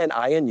me, and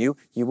I in you.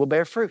 You will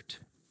bear fruit.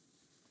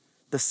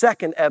 The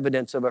second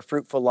evidence of a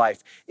fruitful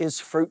life is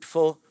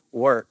fruitful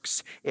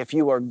works. If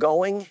you are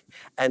going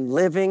and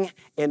living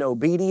in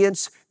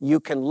obedience, you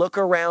can look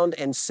around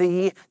and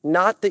see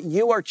not that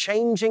you are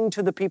changing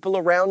to the people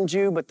around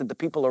you, but that the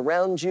people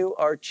around you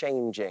are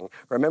changing.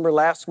 Remember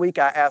last week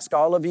I asked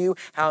all of you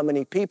how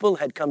many people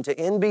had come to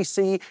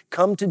NBC,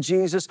 come to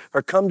Jesus,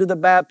 or come to the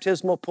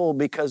baptismal pool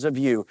because of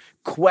you.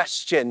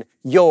 Question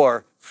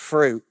your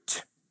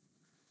fruit.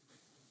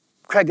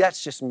 Craig,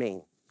 that's just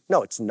mean.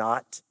 No, it's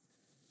not.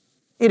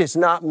 It is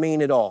not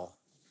mean at all.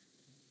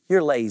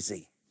 You're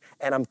lazy,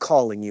 and I'm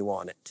calling you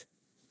on it.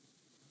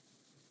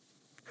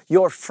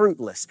 You're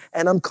fruitless,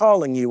 and I'm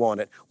calling you on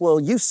it. Well,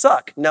 you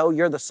suck. No,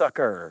 you're the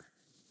sucker.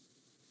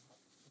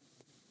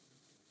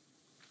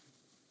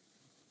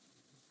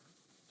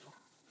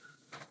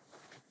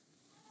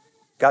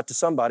 Got to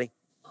somebody.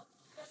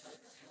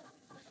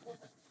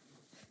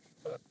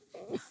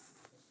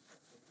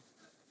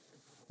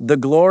 The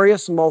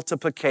glorious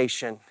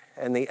multiplication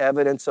and the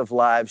evidence of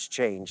lives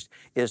changed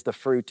is the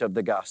fruit of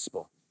the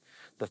gospel.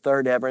 The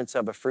third evidence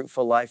of a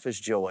fruitful life is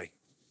joy.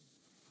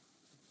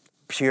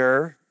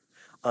 Pure,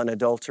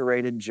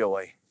 unadulterated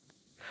joy.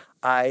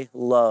 I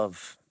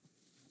love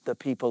the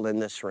people in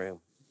this room.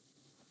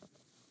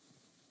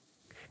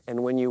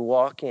 And when you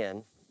walk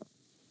in,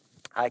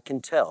 I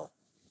can tell.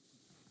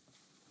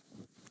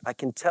 I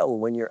can tell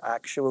when you're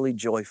actually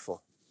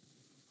joyful.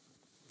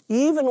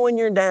 Even when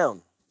you're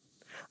down,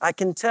 I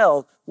can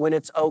tell when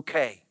it's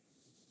okay.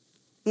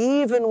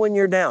 Even when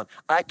you're down,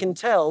 I can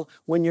tell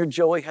when your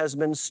joy has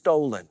been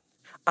stolen.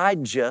 I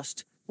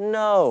just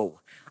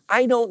know.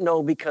 I don't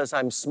know because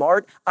I'm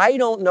smart. I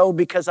don't know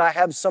because I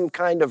have some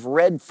kind of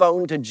red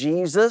phone to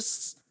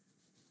Jesus.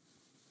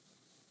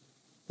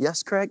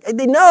 Yes, Craig?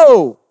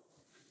 No.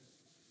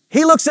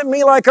 He looks at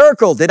me like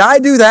Urkel. Did I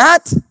do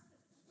that?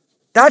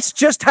 That's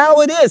just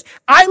how it is.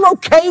 I'm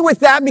okay with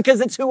that because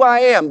it's who I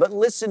am. But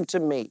listen to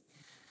me.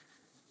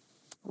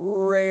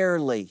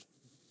 Rarely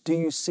do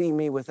you see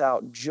me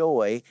without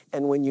joy?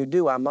 And when you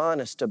do, I'm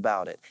honest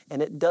about it.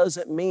 And it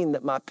doesn't mean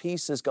that my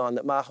peace is gone,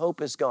 that my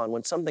hope is gone.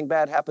 When something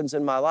bad happens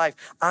in my life,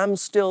 I'm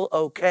still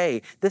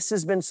okay. This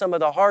has been some of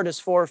the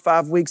hardest 4 or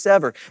 5 weeks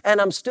ever.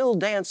 And I'm still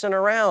dancing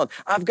around.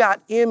 I've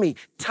got Emmy,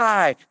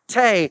 Ty,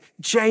 Tay,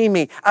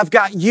 Jamie. I've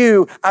got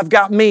you. I've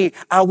got me.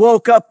 I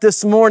woke up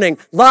this morning.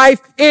 Life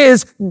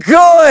is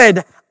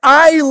good.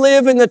 I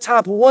live in the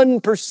top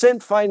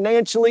 1%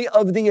 financially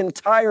of the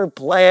entire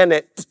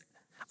planet.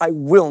 I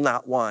will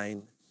not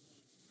whine.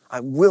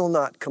 I will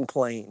not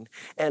complain.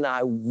 And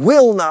I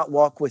will not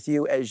walk with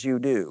you as you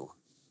do.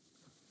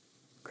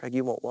 Craig,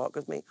 you won't walk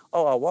with me?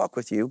 Oh, I'll walk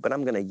with you, but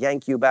I'm going to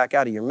yank you back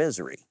out of your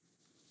misery.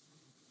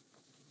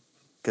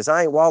 Because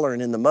I ain't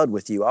wallowing in the mud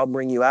with you. I'll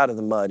bring you out of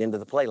the mud into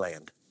the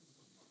playland.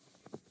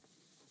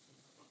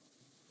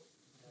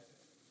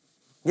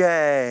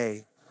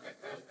 Yay.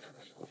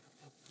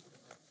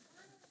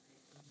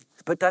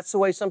 But that's the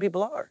way some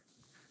people are.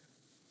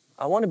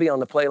 I want to be on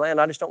the playland.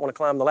 I just don't want to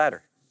climb the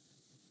ladder.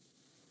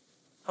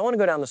 I want to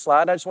go down the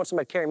slide. I just want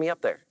somebody to carry me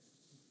up there.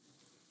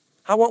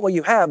 I want what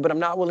you have, but I'm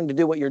not willing to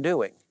do what you're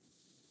doing.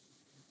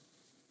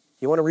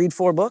 You want to read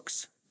 4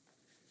 books?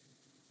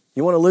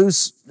 You want to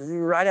lose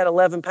right at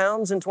 11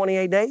 pounds in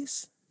 28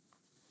 days?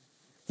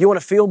 You want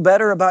to feel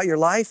better about your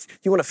life?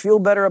 You want to feel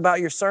better about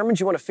your sermons?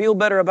 You want to feel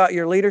better about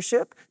your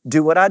leadership?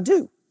 Do what I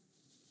do.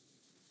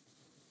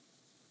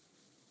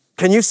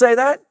 Can you say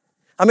that?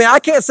 I mean, I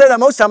can't say that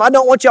most of the time. I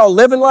don't want y'all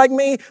living like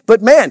me,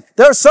 but man,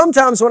 there are some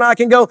times when I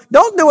can go,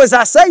 don't do as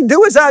I say,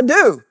 do as I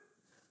do.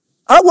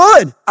 I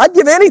would. I'd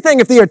give anything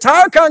if the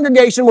entire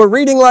congregation were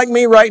reading like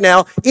me right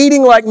now,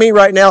 eating like me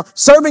right now,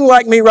 serving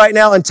like me right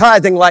now, and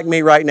tithing like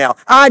me right now.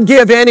 I'd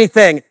give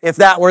anything if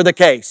that were the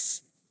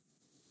case.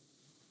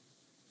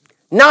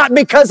 Not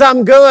because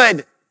I'm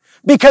good,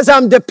 because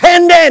I'm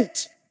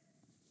dependent.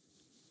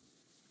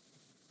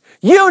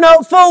 You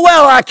know full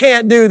well I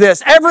can't do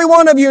this. Every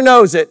one of you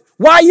knows it.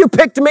 Why you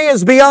picked me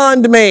is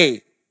beyond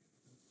me.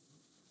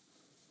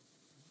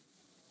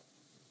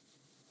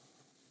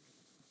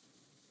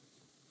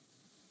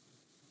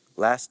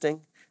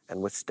 Lasting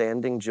and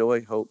withstanding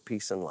joy, hope,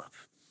 peace, and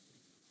love.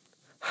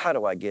 How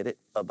do I get it?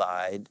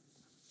 Abide.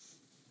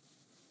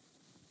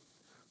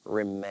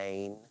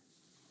 Remain.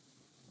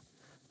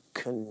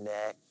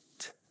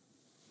 Connect.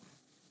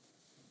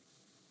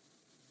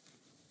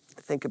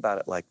 Think about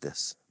it like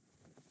this.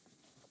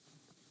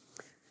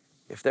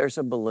 If there's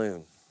a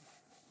balloon,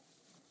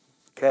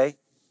 okay,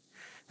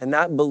 and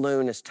that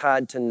balloon is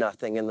tied to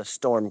nothing and the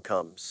storm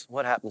comes,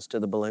 what happens to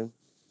the balloon?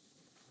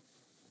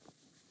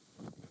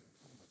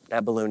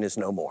 That balloon is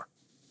no more,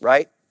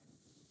 right?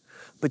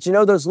 But you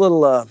know those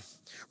little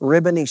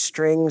ribbony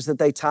strings that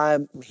they tie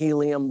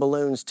helium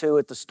balloons to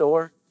at the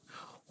store?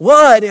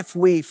 What if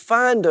we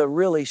find a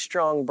really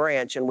strong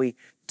branch and we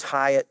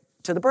tie it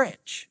to the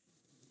branch?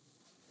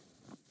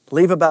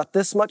 Leave about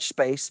this much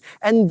space,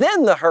 and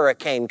then the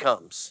hurricane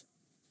comes.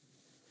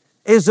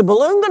 Is the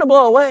balloon going to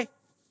blow away?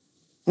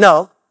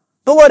 No.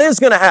 But what is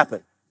going to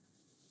happen?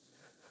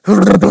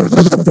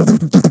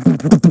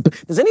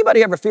 Does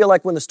anybody ever feel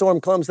like when the storm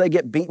comes, they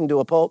get beaten to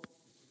a pulp?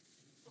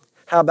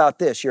 How about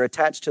this? You're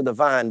attached to the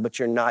vine, but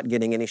you're not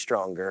getting any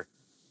stronger.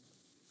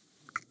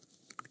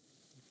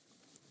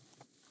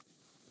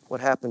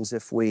 What happens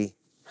if we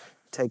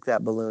take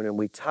that balloon and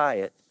we tie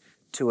it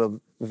to a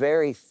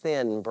very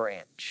thin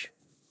branch?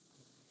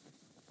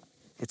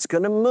 It's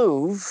going to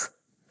move,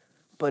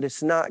 but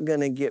it's not going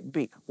to get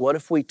beat. What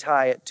if we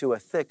tie it to a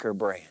thicker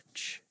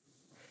branch?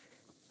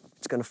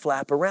 It's going to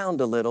flap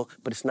around a little,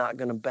 but it's not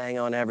going to bang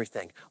on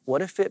everything.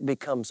 What if it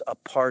becomes a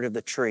part of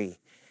the tree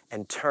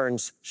and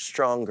turns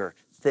stronger,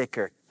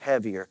 thicker,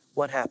 heavier?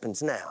 What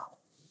happens now?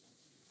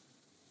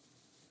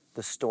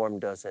 The storm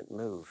doesn't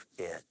move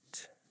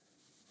it.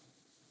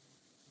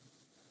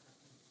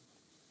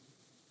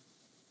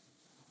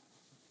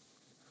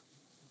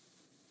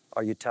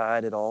 Are you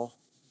tied at all?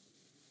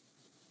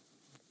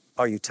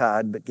 Are you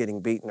tied but getting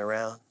beaten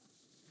around?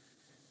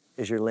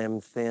 Is your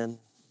limb thin?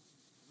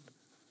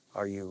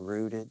 Are you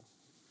rooted?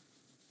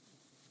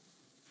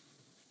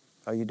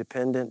 Are you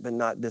dependent but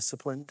not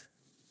disciplined?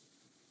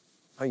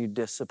 Are you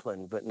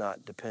disciplined but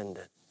not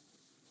dependent?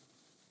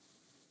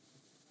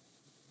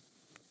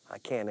 I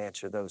can't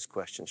answer those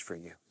questions for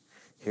you.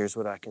 Here's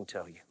what I can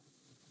tell you.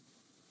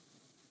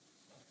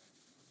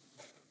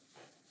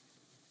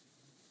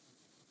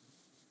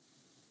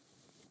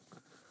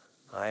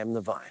 I am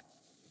the vine.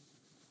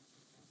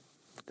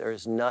 There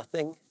is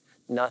nothing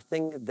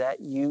that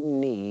you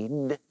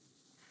need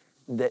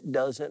that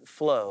doesn't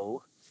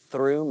flow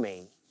through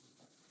me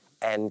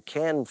and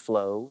can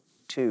flow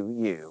to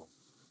you.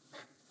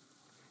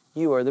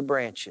 You are the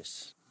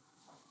branches.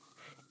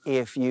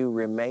 If you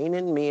remain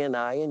in me and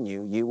I in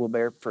you, you will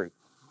bear fruit.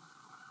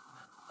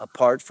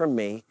 Apart from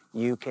me,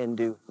 you can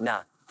do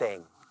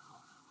nothing.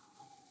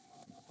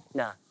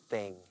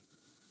 Nothing.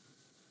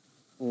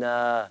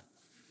 Nothing.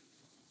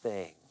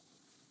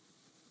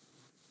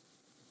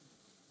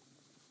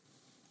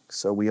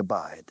 So we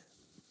abide.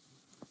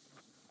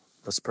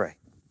 Let's pray.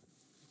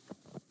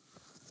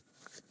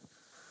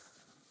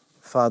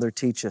 Father,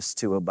 teach us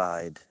to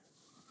abide.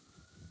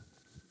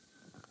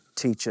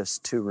 Teach us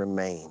to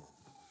remain.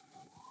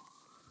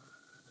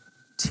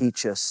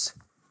 Teach us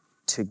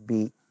to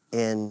be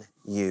in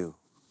you.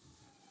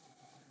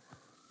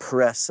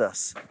 Press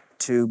us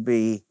to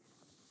be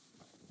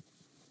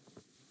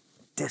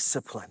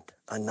disciplined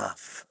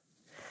enough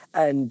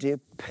and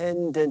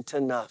dependent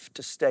enough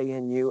to stay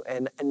in you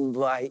and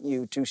invite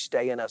you to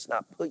stay in us,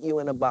 not put you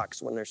in a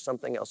box when there's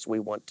something else we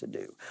want to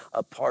do.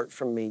 Apart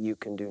from me, you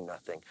can do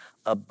nothing.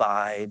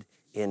 Abide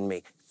in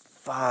me.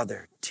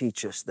 Father,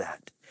 teach us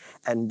that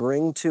and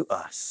bring to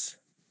us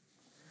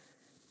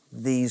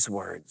these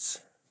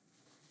words.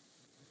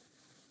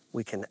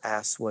 We can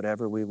ask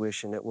whatever we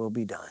wish and it will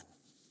be done.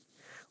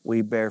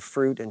 We bear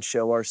fruit and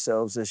show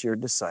ourselves as your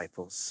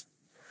disciples.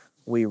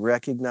 We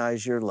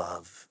recognize your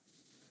love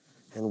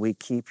and we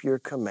keep your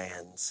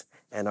commands,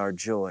 and our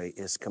joy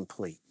is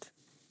complete.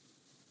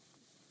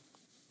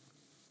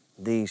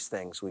 These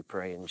things we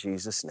pray in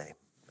Jesus' name,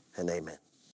 and amen.